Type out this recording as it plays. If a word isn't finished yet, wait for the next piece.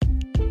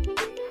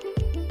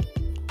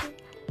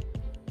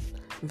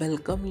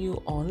Welcome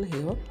you all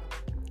here.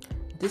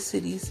 This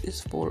series is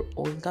for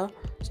all the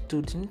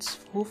students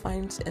who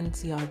finds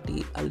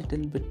NCRT a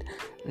little bit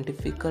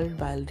difficult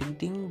while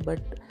reading,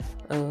 but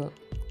uh,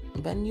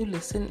 when you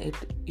listen it,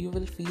 you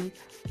will feel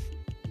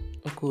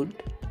good.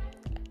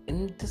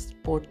 In this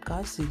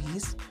podcast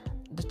series,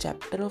 the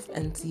chapter of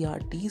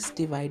NCRT is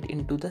divided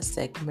into the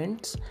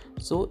segments.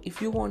 So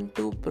if you want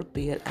to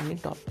prepare any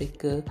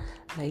topic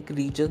like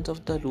regions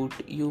of the root,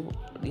 you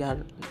are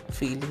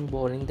feeling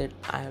boring that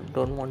I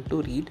don't want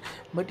to read,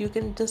 but you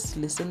can just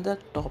listen the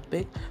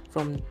topic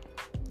from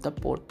the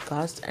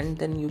podcast and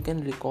then you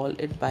can recall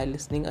it by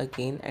listening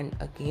again and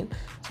again,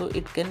 so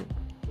it can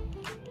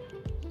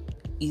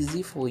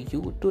easy for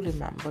you to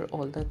remember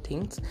all the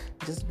things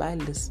just by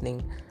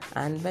listening.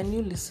 And when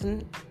you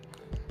listen,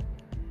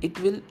 it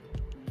will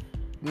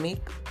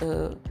make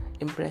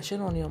impression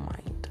on your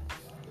mind.